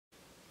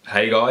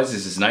Hey guys,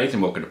 this is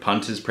Nathan, welcome to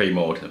Punters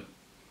pre-mortem.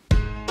 A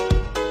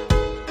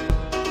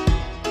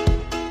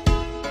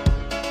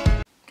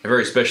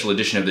very special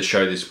edition of the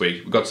show this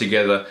week. We got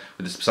together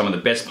with some of the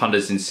best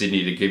punters in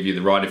Sydney to give you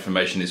the right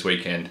information this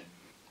weekend.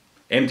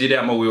 Emptied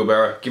out my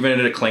wheelbarrow, giving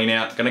it a clean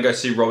out, gonna go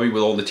see Robbie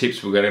with all the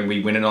tips we're gonna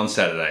be winning on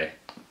Saturday.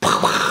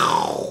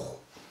 Hi,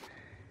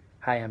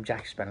 I'm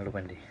Jack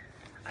Spencer-Windy.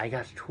 I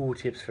got 2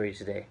 tips for you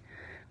today,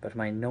 but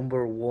my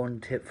number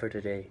 1 tip for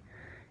today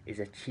is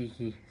a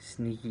cheeky,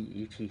 sneaky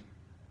Eachy.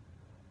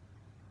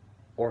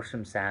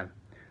 Orcym Sam,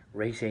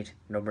 race 8,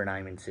 number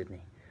 9 in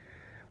Sydney.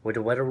 With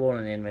the weather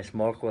rolling in, Miss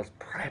Morkwell's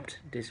prepped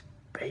this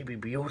baby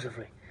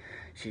beautifully.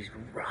 She's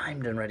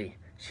rhymed and ready.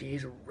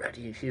 She's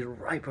ready. She's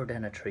riper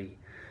than a tree.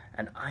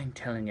 And I'm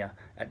telling you,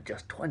 at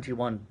just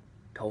 21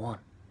 to 1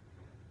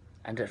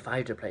 and at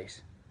 5 to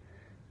place,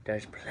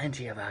 there's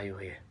plenty of value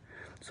here.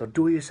 So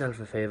do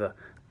yourself a favour,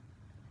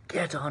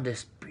 get on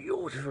this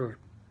beautiful,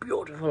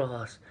 beautiful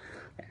horse.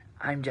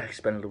 I'm Jack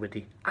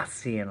Spencer-Windy. I'll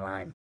see you in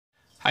line.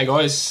 Hey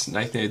guys,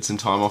 Nathan had some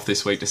time off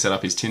this week to set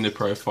up his Tinder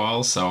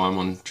profile, so I'm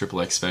on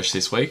XXXSpec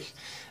this week.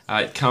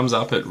 It comes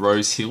up at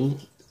Rosehill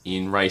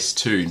in race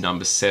 2,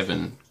 number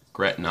 7,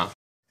 Gretna.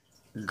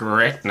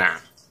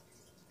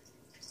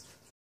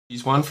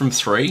 She's 1 from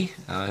 3.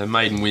 Her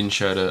maiden win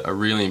showed a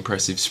really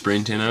impressive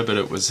sprint in her, but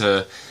it was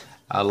her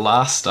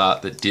last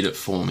start that did it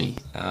for me.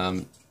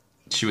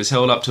 She was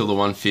held up till the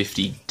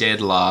 150, dead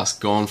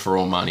last, gone for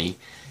all money,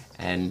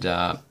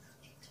 and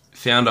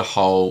found a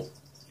hole,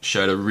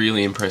 showed a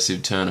really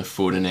impressive turn of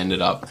foot and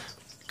ended up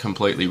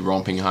completely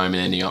romping home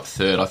and ending up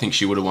 3rd. I think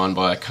she would have won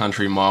by a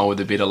country mile with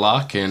a bit of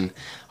luck, and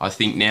I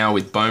think now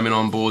with Bowman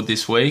on board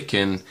this week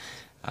and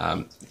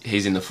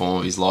he's in the form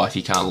of his life,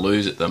 he can't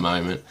lose at the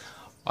moment.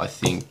 I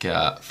think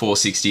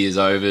 460 is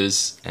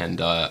overs, and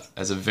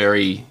as a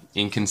very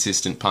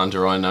inconsistent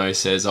punter I know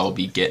says, I'll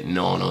be getting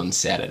on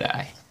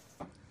Saturday.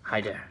 Hi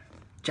there,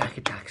 Jack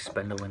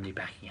Spencer-Windy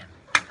back again.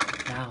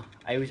 Now,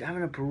 I was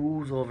having a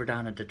peruse over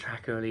down at the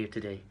track earlier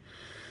today.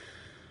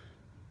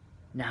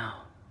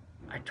 Now,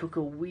 I took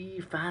a wee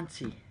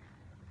fancy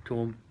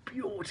to a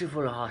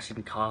beautiful horse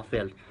in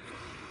Caulfield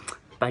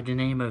by the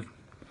name of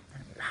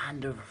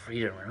Land of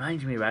Freedom.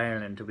 Reminds me of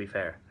Ireland, to be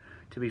fair.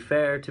 To be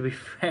fair,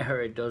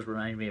 it does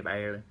remind me of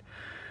Ireland.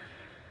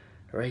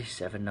 Race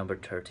 7, number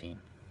 13.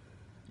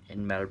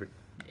 In Melbourne,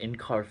 in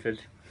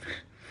Caulfield.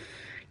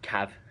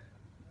 Cab.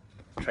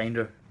 Trained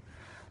her.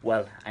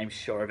 Well, I'm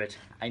sure of it.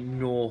 I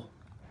know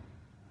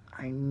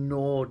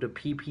the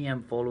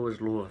PPM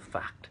followers love a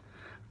fact.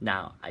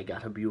 Now, I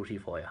got a beauty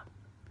for you.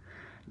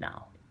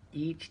 Now,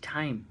 each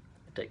time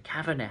that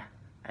Kavanagh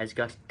has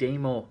got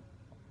Demo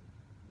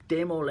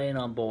Lane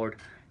on board,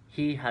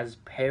 he has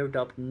paired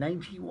up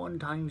 91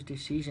 times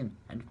this season,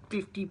 and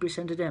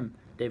 50% of them,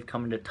 they've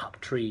come in the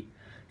top 3.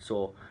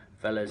 So,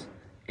 fellas,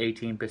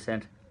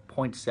 18%,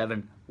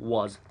 0.7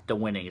 was the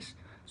winnings.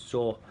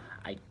 So,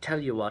 I tell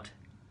you what,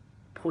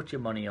 put your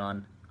money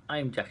on.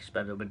 I'm Jack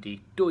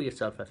Spencer-Windy. Do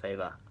yourself a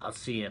favour. I'll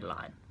see you in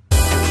line.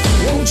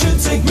 Won't you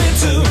take me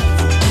to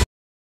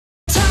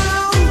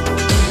town?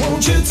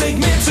 Won't you take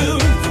me to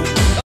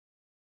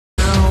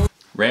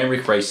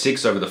Randwick race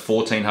 6 over the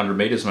 1400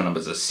 metres. My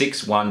numbers are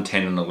 6, 1,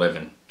 10 and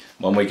 11.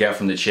 1 week out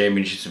from the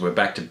championships, we're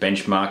back to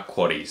benchmark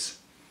quaddies.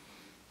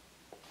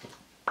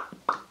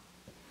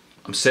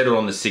 I'm settled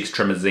on the 6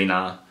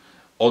 Tremezina.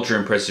 Ultra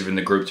impressive in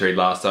the Group 3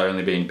 last day,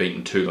 only being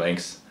beaten 2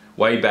 lengths.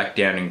 Way back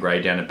down in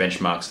grade, down to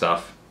benchmark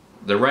stuff.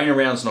 The rain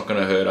around's not going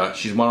to hurt her.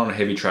 She's won on a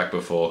heavy track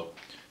before.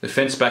 The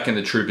fence back in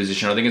the true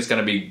position. I think it's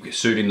going to be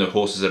suiting the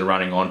horses that are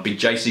running on. Big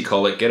JC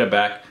Collick, get her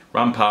back,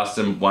 run past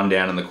them, 1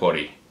 down in the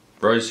quaddie.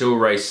 Rosehill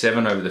race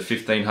 7 over the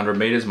 1500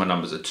 metres. My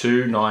numbers are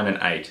 2, 9 and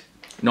 8.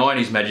 9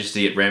 His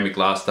Majesty at Randwick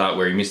last start,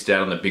 where he missed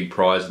out on the big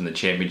prize in the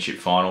championship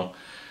final.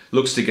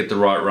 Looks to get the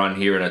right run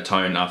here in a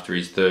tone after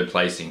his 3rd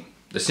placing.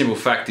 The simple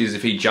fact is,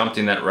 if he jumped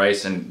in that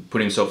race and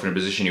put himself in a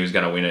position, he was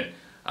going to win it.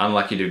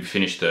 Unlucky to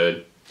finish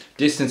 3rd.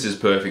 Distance is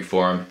perfect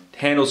for him.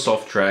 Handles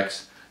soft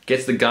tracks.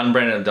 Gets the gun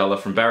Brandon Abdullah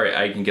from barrier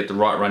 8 and get the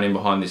right run in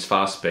behind this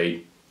fast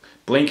speed.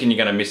 Blink and you're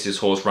going to miss this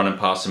horse running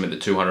past him at the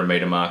 200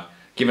 metre mark,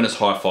 giving us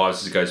high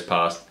fives as it goes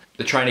past.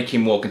 The trainer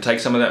Kim Wall can take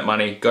some of that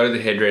money, go to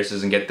the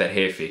hairdressers and get that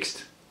hair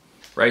fixed.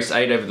 Race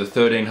 8 over the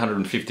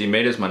 1350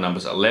 metres. My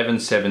numbers are 11,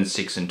 7,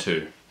 6 and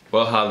 2.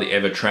 Well, hardly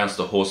ever trounced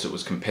a horse that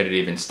was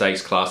competitive in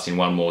stakes class in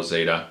one more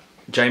Zeta.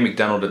 Jay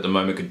McDonald at the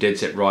moment could dead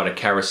set ride a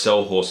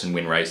carousel horse and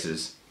win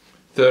races.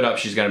 3rd up,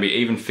 she's going to be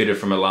even fitter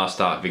from her last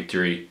start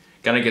victory.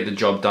 Going to get the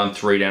job done,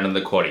 3 down in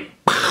the quaddie.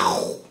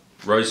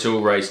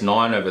 Rosehill race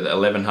 9 over the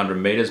 1100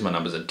 metres. My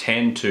numbers are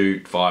 10,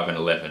 2, 5 and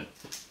 11.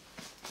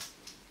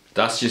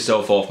 Dust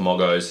yourself off,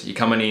 Moggos. You're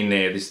coming in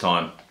there this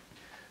time.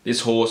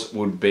 This horse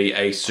would be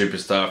a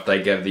superstar if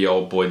they gave the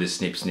old boy the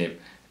snip snip.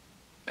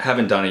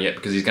 Haven't done it yet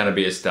because he's going to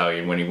be a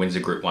stallion when he wins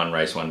a Group 1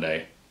 race one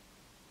day.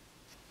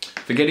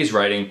 Forget his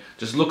rating,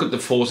 just look at the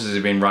forces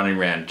he's been running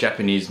around.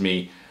 Japanese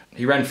me.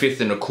 He ran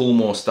 5th in a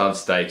Coolmore Stud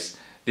Stakes.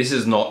 This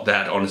is not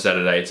that on a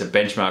Saturday, it's a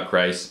benchmark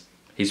race.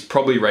 He's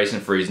probably racing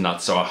for his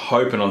nuts, so I'm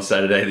hoping on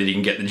Saturday that he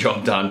can get the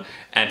job done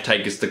and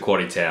take us to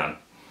Quaddie Town.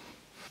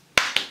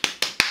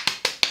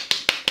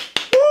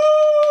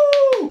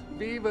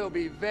 we will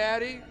be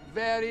very,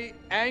 very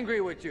angry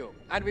with you.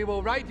 And we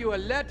will write you a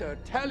letter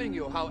telling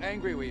you how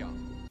angry we are.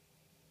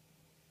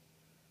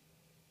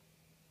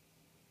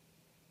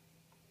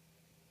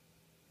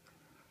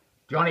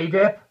 Johnny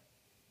Depp,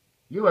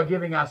 you are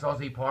giving us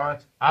Aussie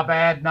pirates a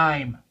bad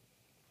name.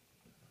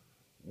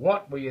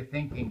 What were you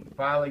thinking,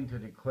 failing to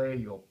declare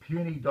your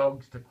puny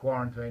dogs to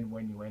quarantine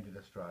when you entered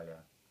Australia?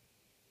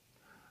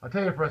 I'll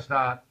tell you for a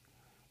start,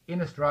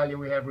 in Australia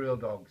we have real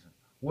dogs,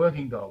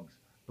 working dogs,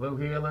 blue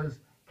heelers,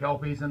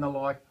 kelpies and the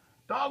like,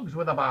 dogs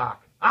with a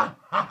bark. Ah,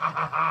 ha, ha,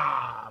 ha,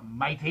 ha,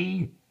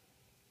 matey.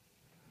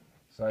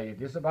 So you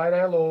disobeyed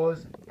our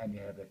laws and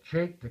you have the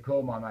cheek to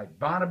call my mate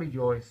Barnaby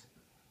Joyce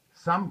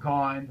some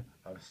kind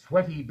of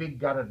sweaty,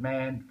 big-gutted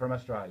man from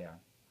Australia.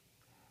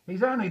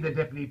 He's only the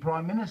Deputy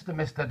Prime Minister,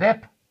 Mr.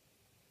 Depp.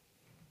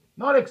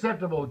 Not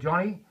acceptable,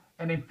 Johnny,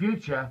 and in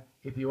future,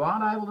 if you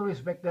aren't able to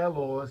respect our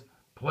laws,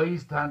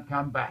 please don't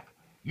come back.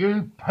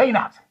 You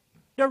peanut!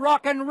 The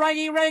rockin'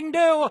 Rangy Rang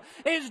Do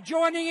is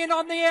joining in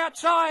on the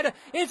outside.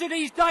 Is it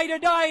his day to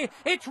day?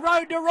 It's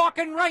Road to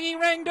Rockin' Rangy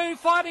Rang Do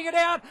fighting it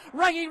out.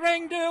 Rangy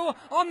Rang Do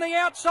on the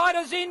outside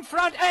is in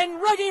front,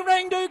 and Rangy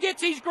Rang Do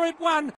gets his Group 1.